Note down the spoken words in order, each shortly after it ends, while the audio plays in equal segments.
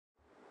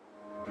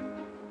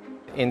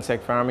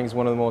Insect farming is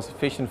one of the most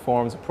efficient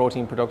forms of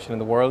protein production in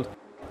the world.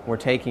 We're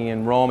taking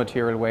in raw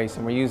material waste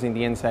and we're using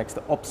the insects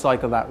to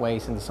upcycle that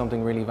waste into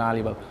something really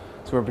valuable.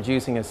 So we're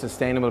producing a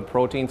sustainable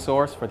protein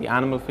source for the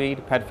animal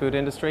feed, pet food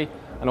industry,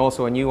 and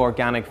also a new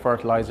organic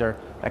fertiliser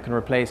that can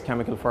replace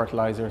chemical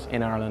fertilisers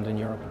in Ireland and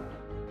Europe.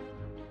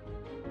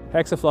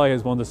 Hexafly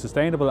has won the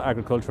Sustainable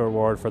Agriculture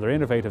Award for their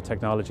innovative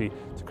technology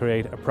to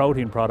create a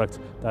protein product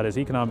that is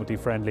economically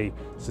friendly,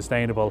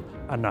 sustainable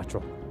and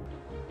natural.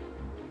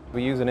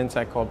 We use an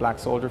insect called black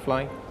soldier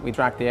fly. We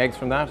extract the eggs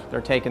from that.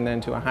 They're taken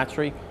then to a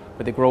hatchery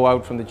where they grow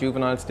out from the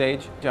juvenile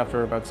stage.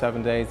 After about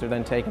 7 days, they're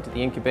then taken to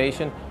the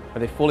incubation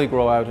where they fully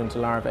grow out into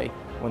larvae.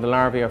 When the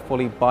larvae are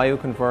fully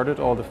bioconverted,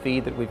 all the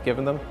feed that we've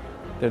given them,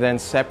 they're then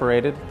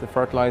separated. The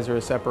fertiliser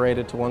is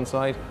separated to one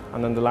side,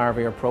 and then the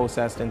larvae are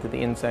processed into the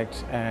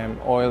insect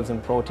oils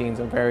and proteins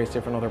and various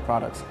different other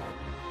products.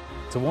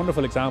 It's a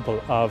wonderful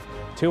example of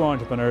two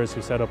entrepreneurs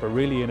who set up a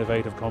really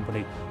innovative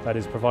company that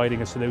is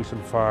providing a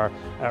solution for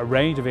a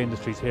range of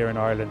industries here in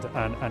Ireland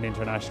and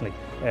internationally.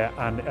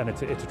 And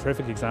it's a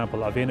terrific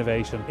example of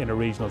innovation in a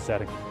regional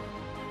setting.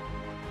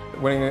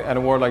 Winning an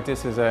award like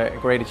this is a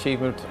great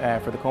achievement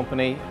for the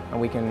company, and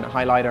we can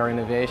highlight our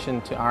innovation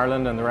to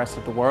Ireland and the rest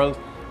of the world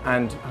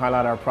and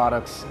highlight our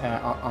products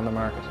on the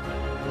market.